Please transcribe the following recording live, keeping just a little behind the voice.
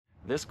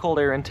This cold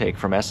air intake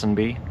from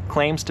S&B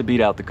claims to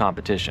beat out the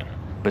competition,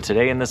 but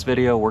today in this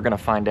video we're going to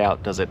find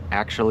out, does it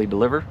actually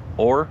deliver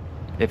or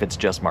if it's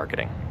just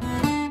marketing.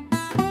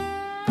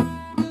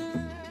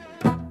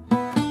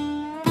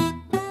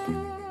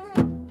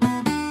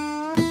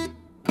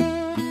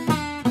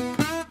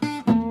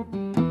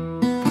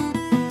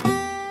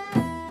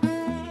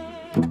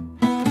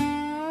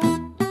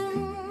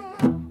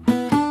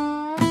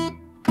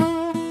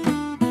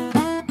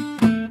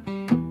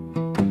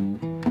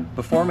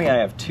 Before me I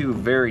have two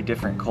very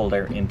different cold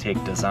air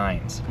intake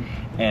designs,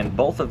 and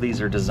both of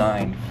these are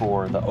designed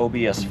for the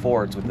OBS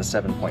Fords with the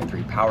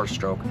 7.3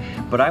 Powerstroke,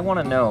 but I want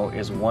to know,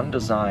 is one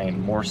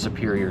design more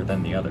superior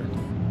than the other?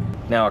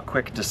 Now a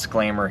quick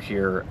disclaimer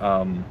here,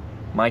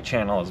 my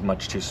channel is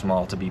much too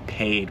small to be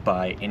paid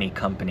by any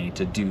company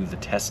to do the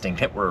testing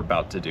that we're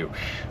about to do.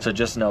 So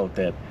just note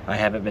that I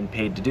haven't been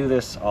paid to do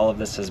this, all of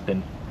this has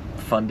been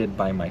funded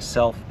by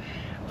myself.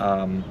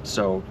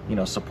 So, you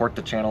know, support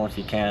the channel if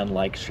you can,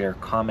 like, share,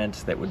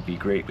 comment, that would be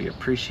greatly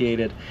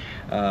appreciated.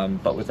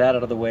 But with that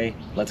out of the way,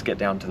 let's get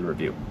down to the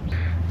review.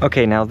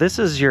 Okay, now this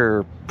is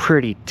your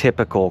pretty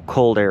typical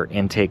cold air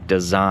intake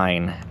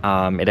design.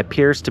 It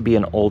appears to be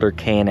an older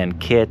K&N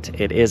kit.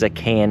 It is a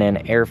K&N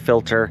air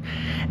filter,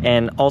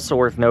 and also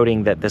worth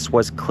noting that this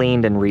was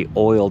cleaned and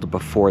re-oiled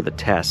before the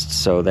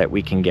test so that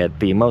we can get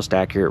the most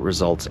accurate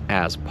results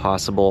as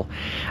possible.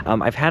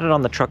 I've had it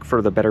on the truck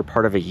for the better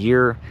part of a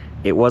year.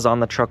 It was on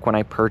the truck when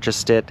I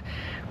purchased it,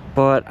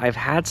 but I've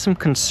had some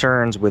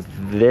concerns with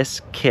this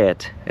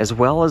kit as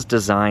well as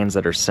designs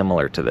that are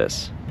similar to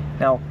this.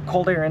 Now,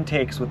 cold air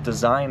intakes with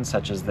designs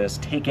such as this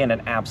take in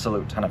an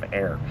absolute ton of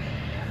air.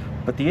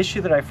 But the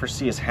issue that I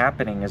foresee is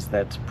happening is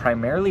that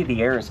primarily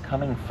the air is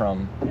coming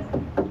from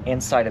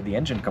inside of the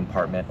engine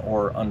compartment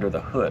or under the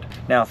hood.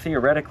 Now,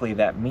 theoretically,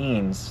 that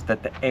means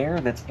that the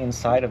air that's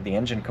inside of the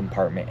engine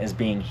compartment is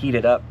being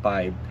heated up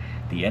by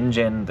the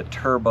engine, the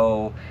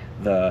turbo,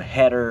 the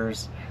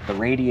headers, the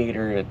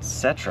radiator,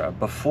 etc.,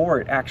 before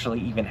it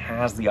actually even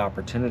has the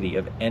opportunity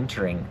of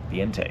entering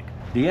the intake.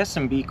 The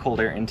S&B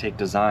cold air intake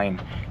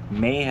design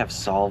may have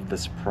solved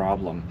this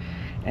problem,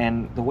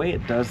 and the way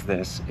it does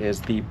this is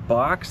the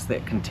box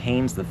that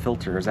contains the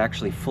filter is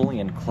actually fully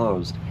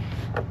enclosed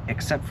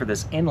except for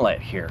this inlet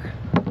here.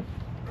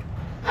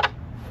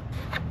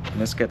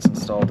 And this gets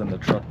installed in the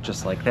truck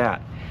just like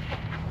that.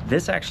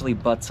 This actually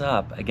butts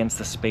up against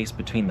the space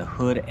between the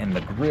hood and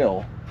the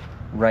grille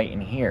right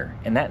in here,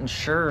 and that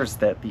ensures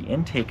that the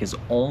intake is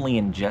only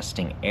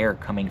ingesting air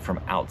coming from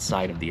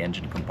outside of the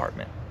engine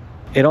compartment.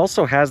 It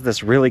also has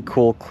this really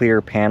cool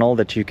clear panel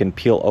that you can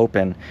peel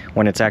open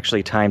when it's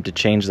actually time to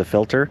change the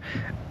filter.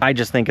 I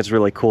just think it's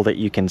really cool that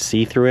you can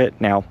see through it.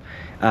 Now,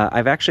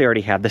 I've actually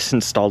already had this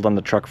installed on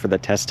the truck for the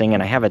testing,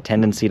 and I have a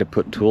tendency to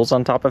put tools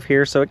on top of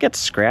here, so it gets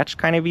scratched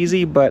kind of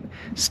easy, but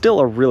still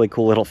a really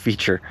cool little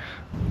feature.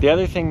 The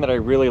other thing that I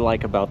really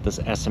like about this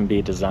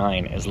S&B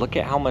design is look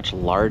at how much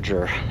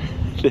larger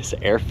this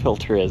air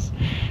filter is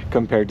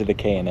compared to the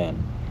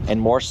K&N. And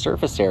more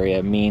surface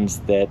area means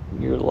that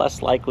you're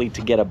less likely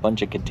to get a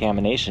bunch of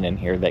contamination in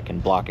here that can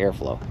block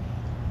airflow.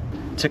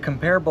 To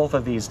compare both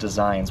of these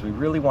designs, we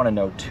really want to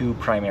know two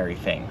primary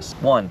things.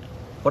 One,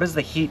 what is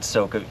the heat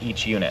soak of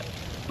each unit?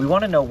 We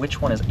want to know which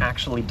one is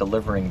actually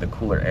delivering the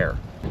cooler air.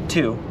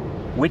 Two,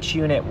 which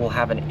unit will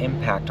have an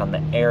impact on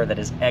the air that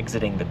is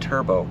exiting the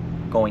turbo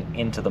going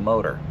into the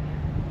motor,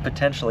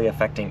 potentially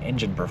affecting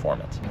engine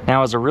performance.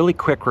 Now, as a really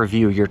quick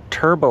review, your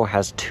turbo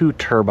has two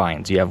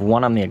turbines. You have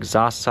one on the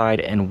exhaust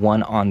side and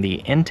one on the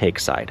intake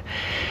side.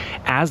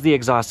 As the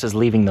exhaust is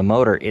leaving the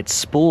motor, it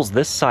spools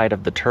this side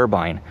of the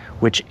turbine,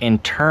 which in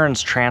turn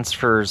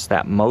transfers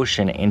that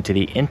motion into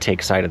the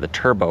intake side of the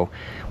turbo,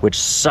 which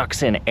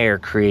sucks in air,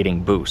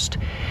 creating boost.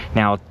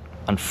 Now,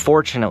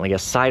 unfortunately, a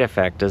side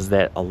effect is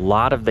that a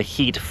lot of the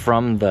heat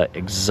from the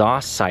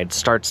exhaust side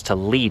starts to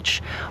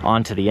leach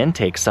onto the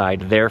intake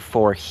side,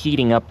 therefore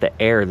heating up the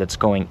air that's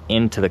going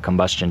into the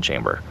combustion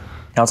chamber.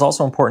 Now, it's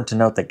also important to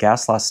note that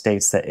gas law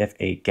states that if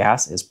a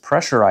gas is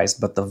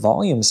pressurized but the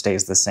volume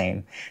stays the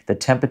same, the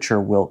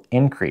temperature will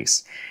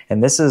increase.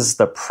 And this is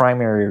the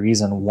primary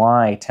reason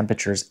why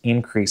temperatures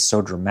increase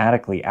so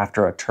dramatically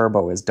after a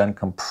turbo is done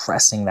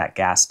compressing that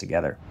gas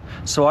together.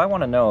 So I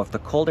want to know if the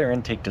cold air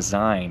intake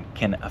design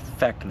can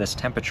affect this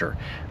temperature,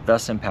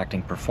 thus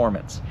impacting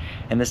performance.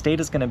 And this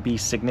data is going to be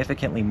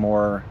significantly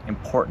more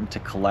important to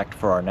collect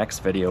for our next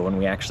video when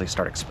we actually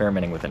start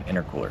experimenting with an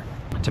intercooler.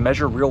 To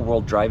measure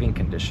real-world driving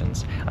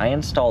conditions, I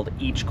installed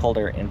each cold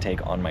air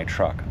intake on my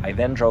truck. I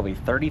then drove a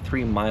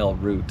 33-mile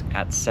route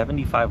at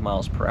 75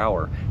 miles per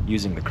hour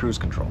using the cruise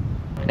control.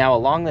 Now,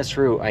 along this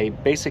route, I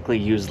basically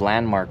used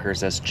land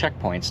markers as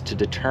checkpoints to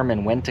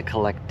determine when to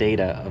collect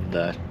data of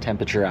the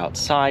temperature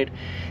outside,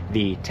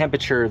 the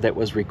temperature that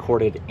was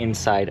recorded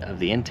inside of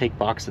the intake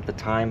box at the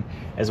time,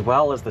 as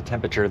well as the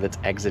temperature that's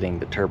exiting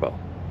the turbo.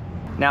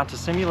 Now, to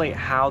simulate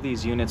how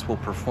these units will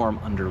perform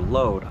under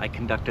load, I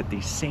conducted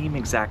the same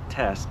exact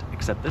test,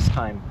 except this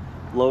time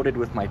loaded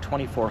with my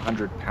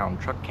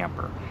 2,400-pound truck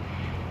camper.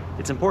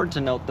 It's important to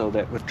note though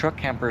that with truck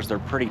campers, they're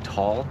pretty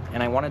tall,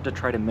 and I wanted to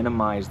try to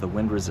minimize the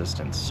wind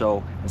resistance.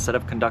 So instead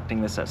of conducting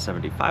this at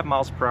 75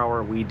 miles per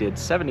hour, we did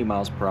 70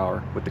 miles per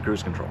hour with the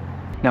cruise control.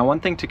 Now,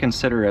 one thing to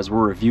consider as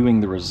we're reviewing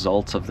the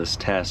results of this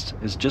test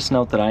is just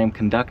note that I am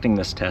conducting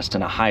this test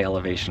in a high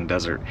elevation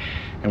desert,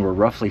 and we're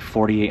roughly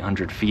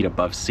 4,800 feet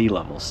above sea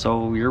level,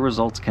 so your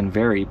results can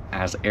vary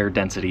as air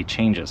density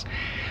changes.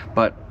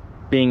 But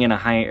being in a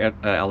high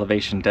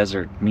elevation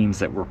desert means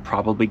that we're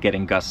probably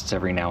getting gusts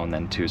every now and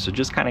then too, so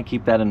just kind of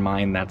keep that in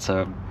mind. That's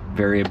a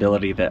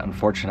variability that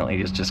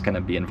unfortunately is just going to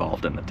be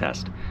involved in the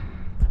test.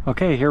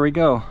 Okay, here we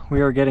go.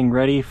 We are getting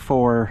ready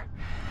for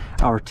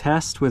our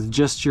test with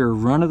just your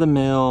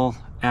run-of-the-mill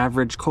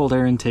average cold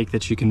air intake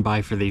that you can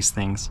buy for these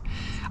things.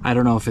 I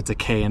don't know if it's a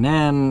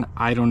K&N,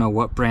 I don't know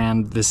what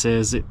brand this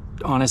is.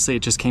 Honestly, it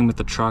just came with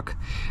the truck.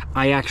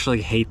 I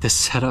actually hate this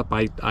setup.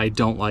 I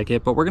don't like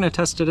it, but we're gonna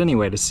test it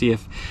anyway to see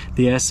if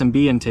the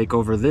S&B intake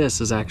over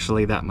this is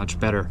actually that much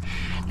better.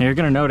 Now you're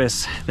gonna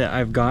notice that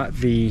I've got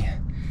the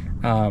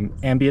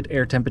ambient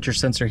air temperature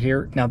sensor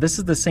here. Now this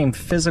is the same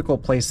physical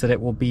place that it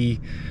will be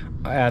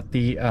at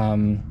the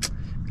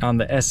on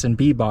the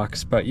S&B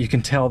box, but you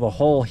can tell the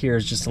hole here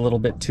is just a little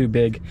bit too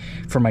big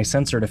for my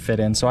sensor to fit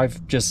in, so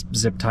I've just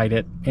zip tied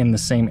it in the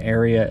same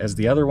area as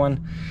the other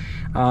one.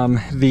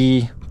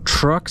 The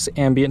truck's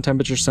ambient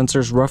temperature sensor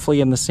is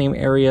roughly in the same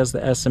area as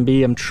the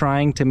S&B. I'm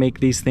trying to make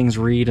these things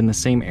read in the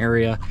same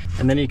area.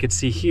 And then you can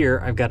see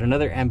here, I've got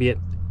another ambient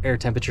air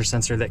temperature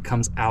sensor that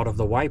comes out of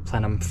the Y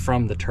plenum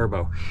from the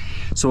turbo.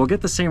 So we'll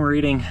get the same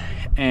reading,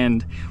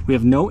 and we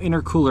have no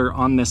intercooler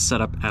on this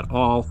setup at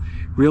all.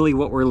 Really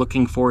what we're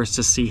looking for is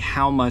to see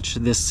how much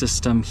this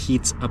system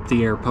heats up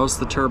the air post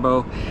the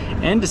turbo,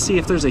 and to see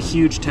if there's a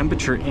huge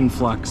temperature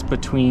influx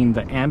between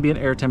the ambient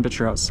air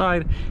temperature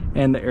outside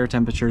and the air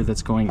temperature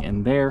that's going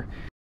in there.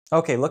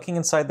 Okay, looking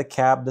inside the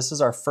cab, this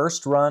is our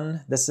first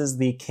run. This is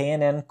the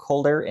K&N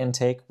Cold Air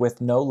Intake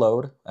with no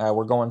load.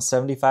 We're going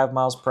 75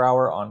 miles per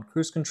hour on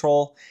cruise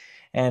control.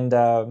 And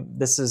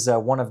this is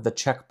one of the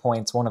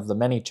checkpoints, one of the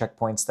many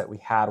checkpoints that we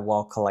had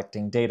while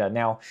collecting data.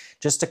 Now,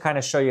 just to kind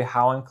of show you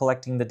how I'm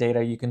collecting the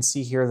data, you can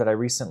see here that I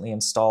recently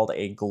installed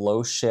a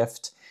glow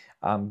shift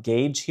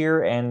gauge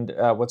here. And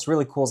what's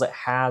really cool is it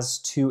has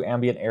two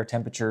ambient air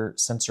temperature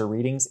sensor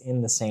readings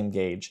in the same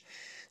gauge.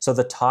 So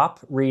the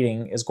top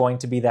reading is going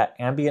to be that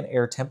ambient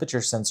air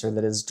temperature sensor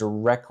that is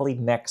directly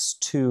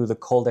next to the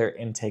cold air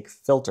intake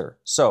filter.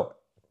 So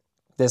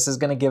this is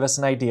going to give us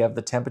an idea of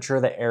the temperature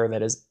of the air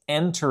that is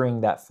entering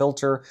that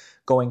filter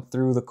going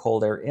through the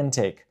cold air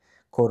intake,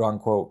 quote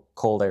unquote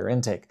cold air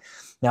intake.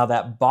 Now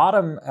that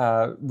bottom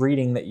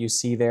reading that you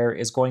see there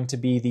is going to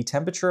be the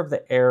temperature of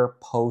the air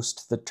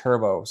post the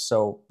turbo.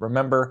 So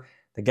remember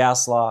the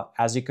gas law,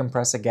 as you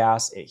compress a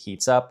gas, it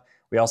heats up.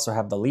 We also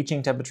have the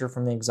leaching temperature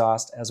from the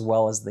exhaust as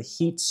well as the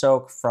heat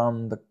soak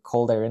from the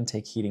cold air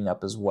intake heating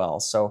up as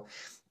well. So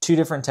two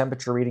different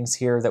temperature readings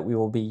here that we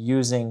will be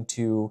using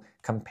to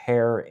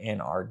compare in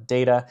our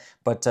data,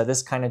 but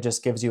this kind of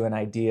just gives you an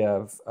idea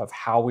of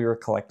how we were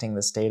collecting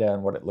this data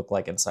and what it looked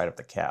like inside of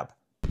the cab.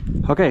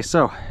 Okay,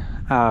 so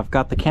I've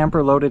got the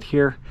camper loaded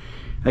here.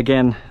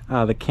 Again,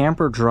 the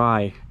camper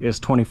dry is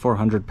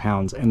 2,400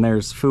 pounds, and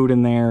there's food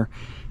in there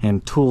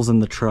and tools in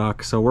the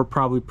truck, so we're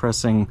probably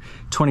pressing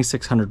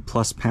 2,600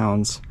 plus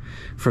pounds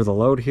for the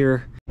load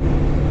here.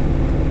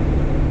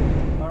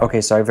 Okay,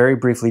 so I very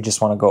briefly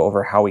just want to go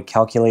over how we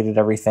calculated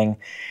everything.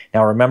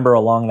 Now remember,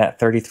 along that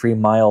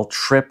 33-mile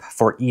trip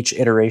for each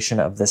iteration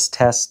of this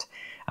test,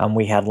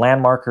 we had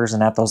landmarkers,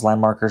 and at those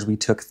landmarkers we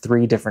took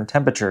three different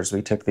temperatures.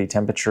 We took the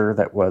temperature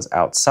that was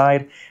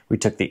outside, we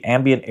took the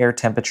ambient air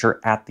temperature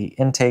at the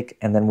intake,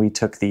 and then we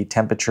took the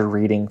temperature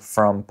reading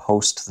from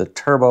post the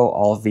turbo,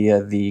 all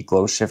via the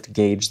glow shift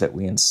gauge that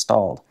we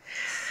installed.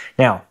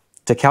 Now,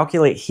 to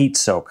calculate heat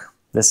soak,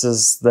 this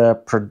is the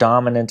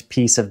predominant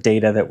piece of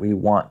data that we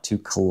want to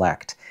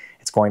collect.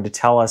 It's going to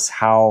tell us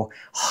how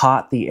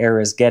hot the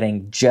air is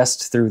getting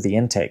just through the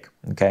intake,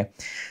 okay?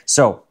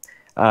 So,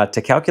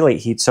 to calculate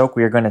heat soak,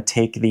 we are going to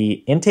take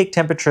the intake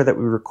temperature that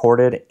we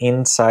recorded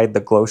inside the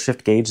glow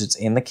shift gauge that's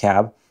in the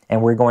cab,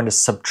 and we're going to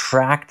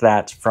subtract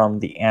that from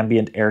the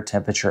ambient air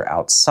temperature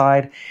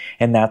outside,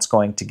 and that's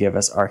going to give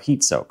us our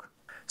heat soak.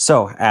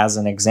 So, as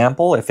an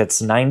example, if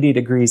it's 90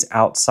 degrees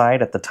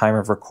outside at the time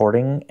of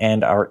recording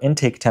and our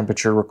intake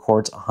temperature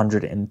records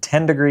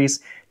 110 degrees,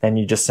 then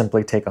you just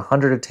simply take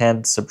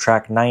 110,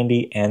 subtract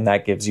 90, and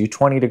that gives you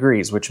 20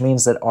 degrees, which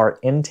means that our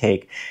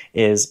intake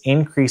is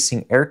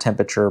increasing air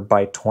temperature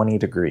by 20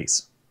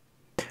 degrees.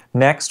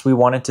 Next, we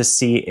wanted to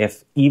see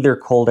if either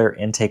cold air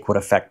intake would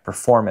affect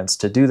performance.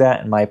 To do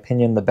that, in my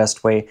opinion, the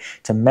best way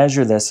to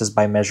measure this is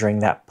by measuring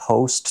that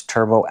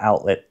post-turbo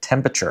outlet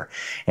temperature.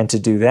 And to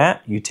do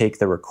that, you take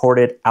the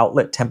recorded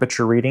outlet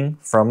temperature reading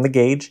from the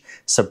gauge,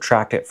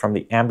 subtract it from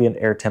the ambient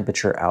air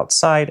temperature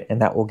outside,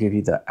 and that will give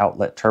you the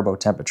outlet turbo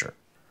temperature.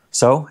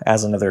 So,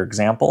 as another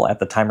example, at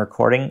the time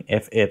recording,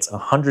 if it's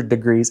 100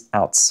 degrees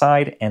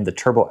outside and the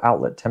turbo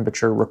outlet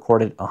temperature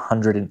recorded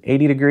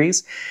 180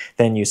 degrees,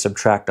 then you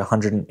subtract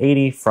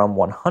 180 from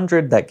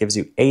 100, that gives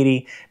you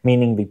 80,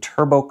 meaning the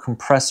turbo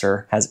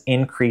compressor has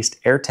increased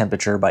air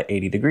temperature by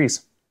 80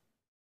 degrees.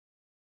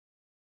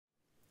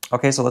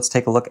 Okay, so let's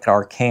take a look at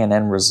our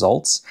K&N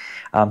results.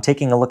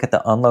 Taking a look at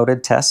the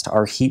unloaded test,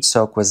 our heat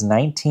soak was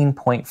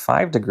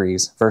 19.5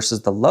 degrees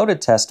versus the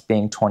loaded test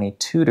being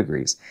 22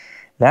 degrees.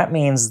 That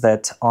means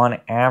that on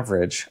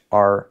average,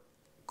 our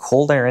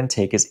cold air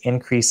intake is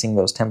increasing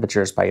those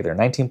temperatures by either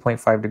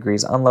 19.5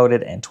 degrees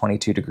unloaded and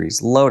 22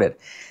 degrees loaded.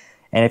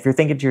 And if you're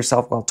thinking to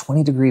yourself, well,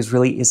 20 degrees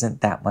really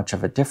isn't that much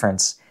of a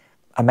difference,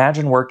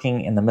 imagine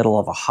working in the middle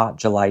of a hot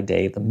July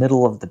day, the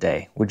middle of the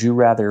day. Would you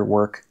rather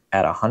work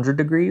at 100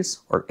 degrees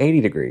or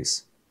 80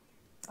 degrees?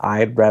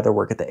 I'd rather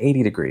work at the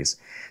 80 degrees.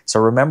 So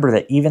remember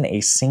that even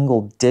a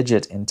single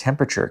digit in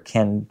temperature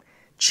can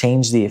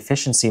change the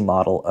efficiency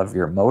model of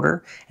your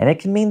motor, and it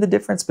can mean the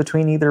difference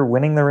between either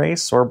winning the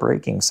race or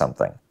breaking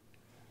something.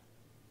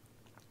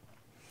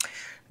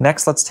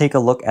 Next, let's take a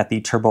look at the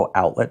turbo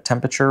outlet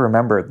temperature.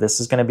 Remember, this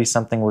is going to be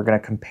something we're going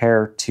to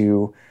compare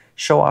to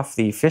show off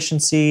the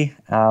efficiency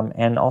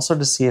and also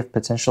to see if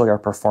potentially our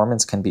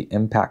performance can be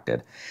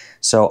impacted.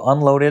 So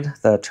unloaded,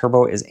 the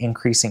turbo is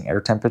increasing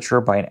air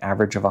temperature by an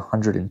average of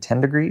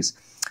 110 degrees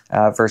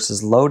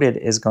versus loaded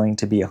is going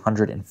to be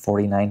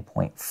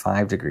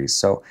 149.5 degrees.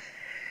 So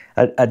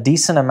a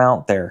decent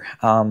amount there.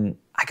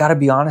 I gotta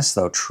be honest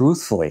though,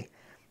 truthfully,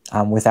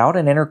 without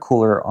an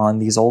intercooler on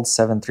these old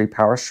 7.3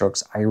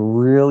 Powerstrokes, I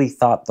really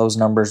thought those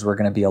numbers were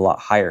gonna be a lot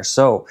higher.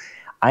 So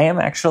I am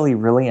actually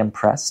really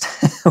impressed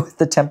with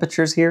the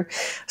temperatures here.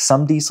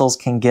 Some diesels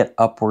can get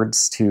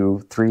upwards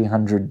to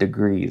 300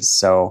 degrees.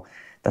 So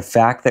the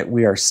fact that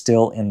we are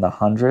still in the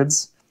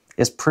hundreds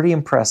is pretty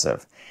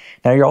impressive.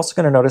 Now you're also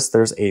going to notice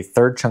there's a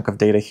third chunk of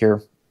data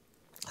here.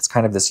 It's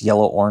kind of this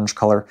yellow-orange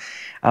color.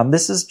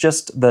 This is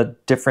just the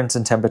difference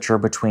in temperature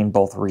between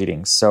both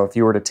readings. So if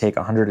you were to take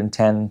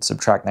 110,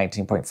 subtract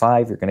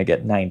 19.5, you're going to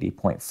get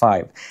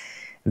 90.5.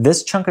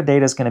 This chunk of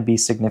data is going to be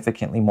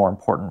significantly more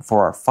important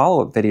for our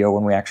follow-up video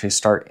when we actually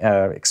start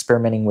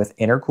experimenting with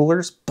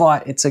intercoolers,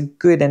 but it's a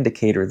good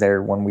indicator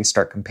there when we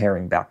start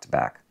comparing back to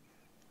back.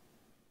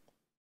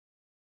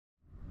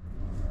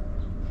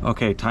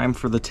 Okay, time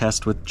for the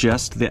test with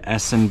just the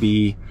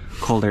S&B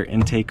Cold Air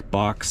Intake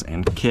box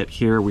and kit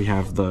here. We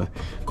have the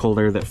cold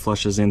air that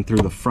flushes in through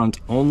the front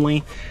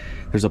only.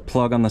 There's a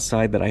plug on the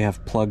side that I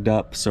have plugged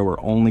up, so we're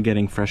only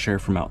getting fresh air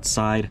from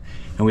outside.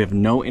 And we have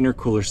no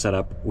intercooler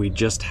setup. We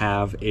just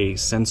have a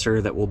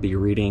sensor that will be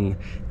reading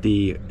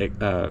the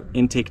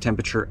intake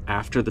temperature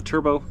after the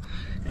turbo.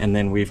 And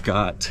then we've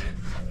got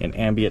an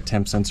ambient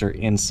temp sensor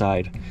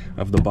inside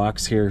of the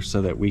box here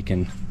so that we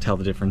can tell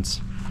the difference.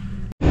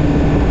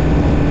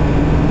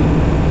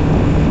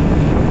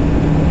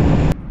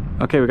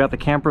 Okay, we got the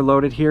camper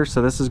loaded here,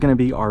 so this is going to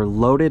be our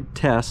loaded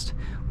test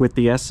with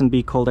the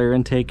S&B Cold Air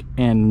Intake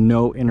and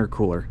no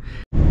intercooler.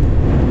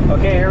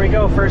 Okay, here we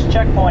go, first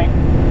checkpoint.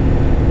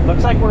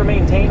 Looks like we're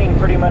maintaining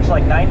pretty much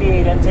like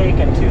 98 intake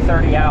and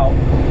 230 out.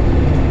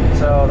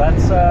 So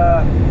that's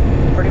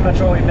pretty much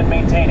what we've been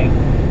maintaining.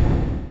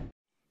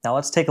 Now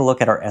let's take a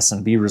look at our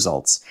S&B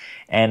results,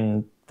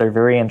 and they're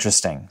very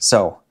interesting.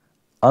 So,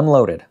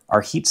 unloaded,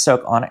 our heat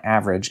soak on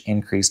average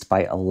increased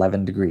by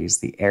 11 degrees.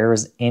 The air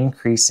is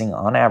increasing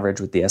on average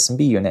with the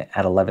S&B unit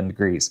at 11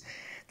 degrees.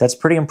 That's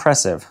pretty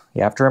impressive.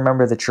 You have to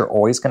remember that you're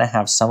always going to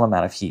have some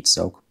amount of heat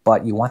soak,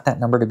 but you want that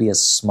number to be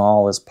as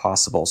small as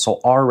possible.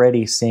 So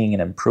already seeing an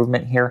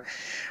improvement here.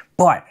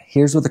 But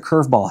here's where the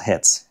curveball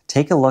hits.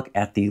 Take a look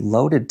at the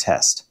loaded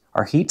test.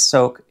 Our heat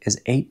soak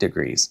is 8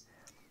 degrees.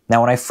 Now,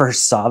 when I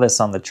first saw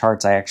this on the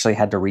charts, I actually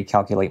had to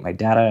recalculate my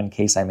data in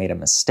case I made a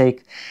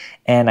mistake,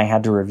 and I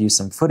had to review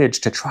some footage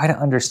to try to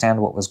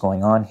understand what was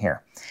going on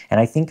here.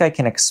 And I think I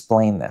can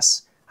explain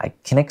this. I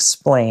can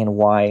explain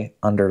why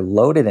under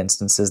loaded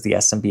instances the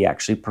S&B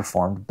actually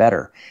performed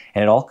better.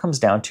 And it all comes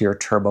down to your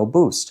turbo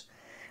boost.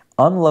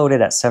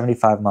 Unloaded at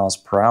 75 miles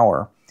per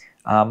hour,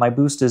 my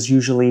boost is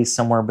usually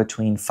somewhere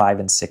between 5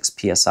 and 6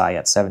 psi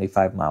at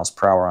 75 miles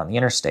per hour on the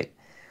interstate.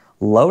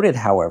 Loaded,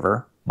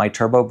 however, my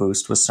turbo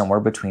boost was somewhere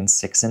between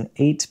 6 and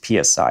 8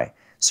 psi.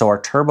 So our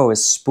turbo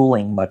is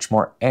spooling much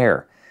more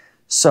air.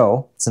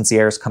 So, since the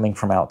air is coming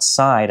from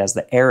outside, as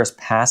the air is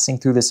passing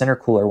through this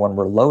intercooler when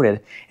we're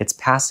loaded, it's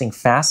passing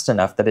fast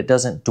enough that it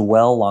doesn't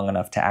dwell long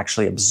enough to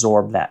actually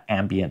absorb that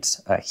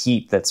ambient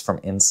heat that's from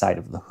inside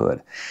of the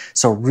hood.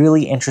 So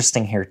really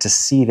interesting here to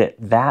see that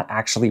that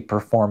actually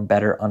performed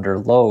better under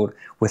load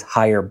with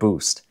higher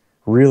boost.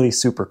 Really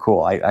super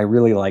cool. I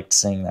really liked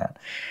seeing that.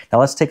 Now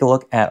let's take a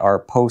look at our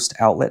post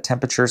outlet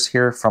temperatures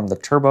here from the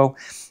turbo.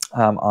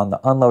 On the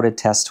unloaded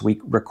test,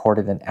 we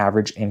recorded an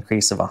average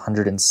increase of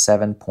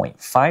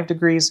 107.5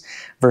 degrees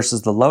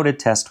versus the loaded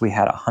test, we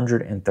had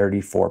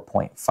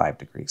 134.5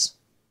 degrees.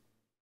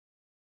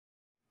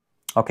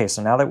 Okay,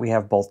 so now that we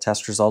have both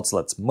test results,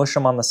 let's mush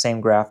them on the same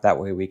graph. That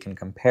way we can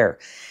compare.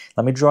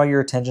 Let me draw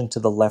your attention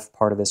to the left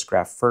part of this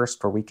graph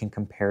first, where we can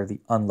compare the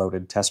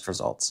unloaded test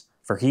results.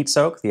 For heat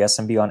soak, the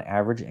S&B on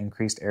average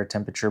increased air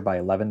temperature by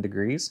 11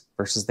 degrees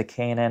versus the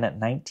K&N at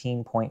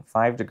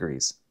 19.5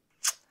 degrees.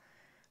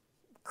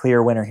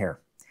 Clear winner here.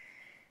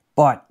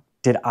 But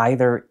did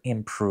either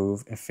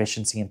improve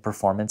efficiency and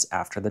performance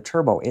after the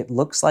turbo? It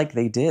looks like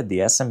they did.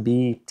 The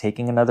S&B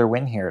taking another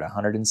win here at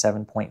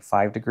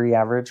 107.5 degree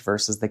average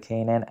versus the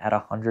K&N at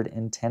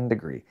 110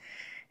 degree.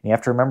 And you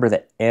have to remember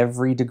that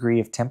every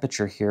degree of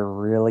temperature here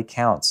really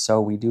counts.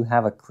 So we do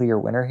have a clear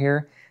winner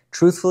here.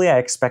 Truthfully, I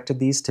expected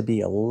these to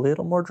be a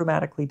little more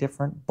dramatically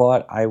different,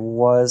 but I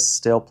was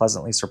still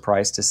pleasantly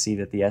surprised to see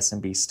that the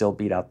S&B still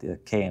beat out the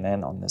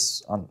K&N on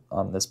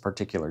this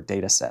particular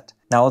data set.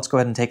 Now let's go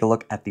ahead and take a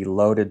look at the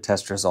loaded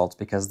test results,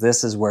 because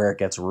this is where it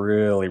gets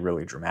really,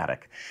 really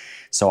dramatic.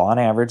 So on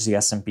average, the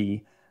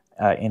S&B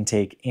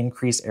intake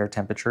increased air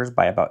temperatures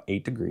by about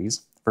 8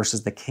 degrees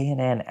versus the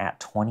K&N at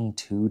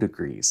 22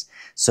 degrees.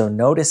 So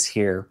notice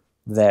here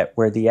that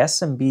where the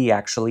S&B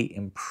actually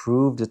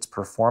improved its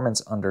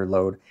performance under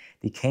load,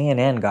 the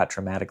K&N got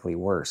dramatically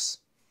worse.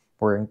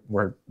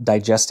 We're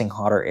digesting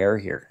hotter air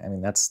here. I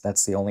mean, that's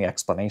the only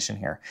explanation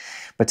here.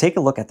 But take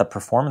a look at the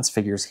performance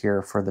figures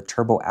here for the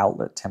turbo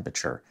outlet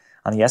temperature.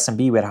 On the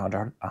S&B, we had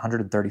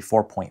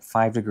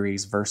 134.5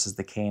 degrees versus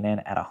the K&N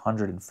at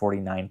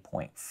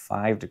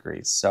 149.5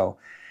 degrees. So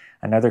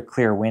another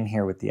clear win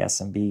here with the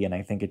S&B, and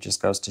I think it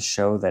just goes to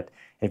show that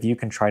if you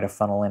can try to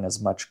funnel in as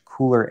much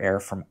cooler air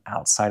from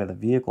outside of the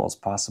vehicle as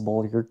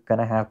possible, you're going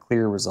to have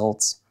clear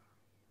results.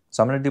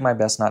 So I'm going to do my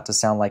best not to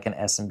sound like an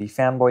S&B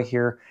fanboy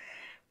here,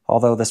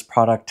 although this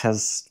product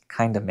has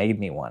kind of made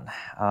me one.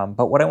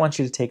 But what I want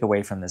you to take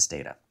away from this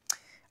data,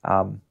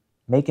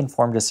 make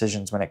informed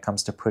decisions when it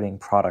comes to putting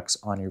products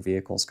on your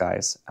vehicles,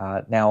 guys.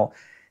 Now,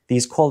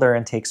 these cold air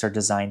intakes are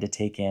designed to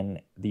take in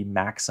the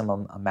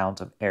maximum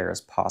amount of air as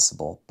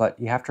possible, but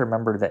you have to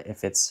remember that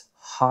if it's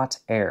hot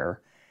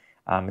air,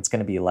 it's going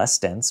to be less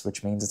dense,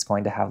 which means it's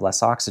going to have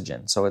less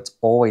oxygen. So it's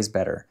always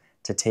better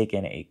to take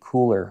in a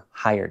cooler,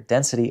 higher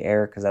density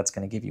air, because that's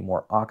going to give you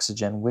more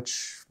oxygen,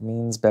 which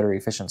means better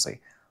efficiency.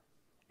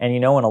 And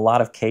in a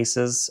lot of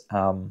cases,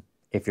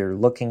 if you're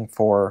looking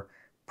for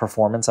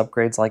performance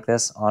upgrades like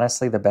this,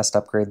 honestly, the best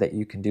upgrade that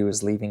you can do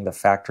is leaving the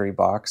factory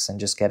box and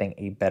just getting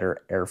a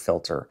better air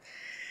filter.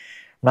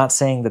 I'm not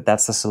saying that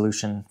that's the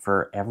solution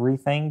for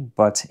everything,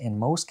 but in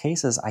most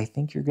cases, I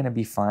think you're going to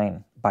be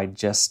fine by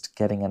just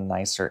getting a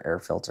nicer air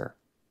filter.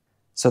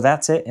 So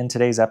that's it in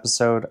today's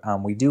episode.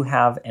 We do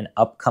have an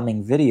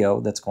upcoming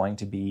video that's going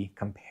to be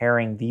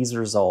comparing these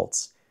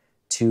results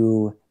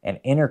to an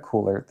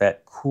intercooler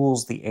that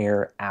cools the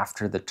air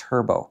after the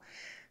turbo.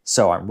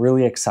 So I'm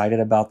really excited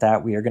about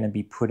that. We are going to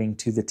be putting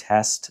to the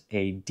test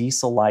a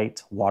diesel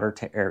light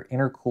water-to-air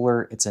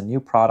intercooler. It's a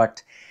new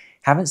product.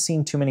 Haven't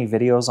seen too many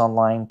videos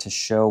online to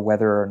show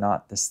whether or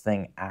not this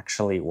thing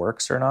actually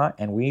works or not,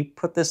 and we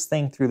put this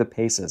thing through the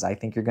paces. I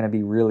think you're going to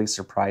be really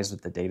surprised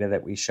with the data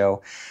that we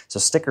show. So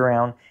stick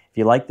around. If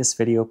you like this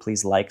video,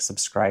 please like,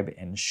 subscribe,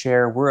 and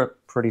share. We're a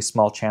pretty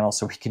small channel,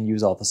 so we can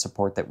use all the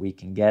support that we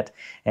can get.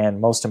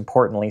 And most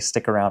importantly,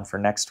 stick around for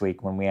next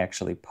week when we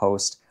actually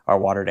post our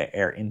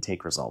water-to-air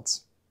intake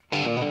results.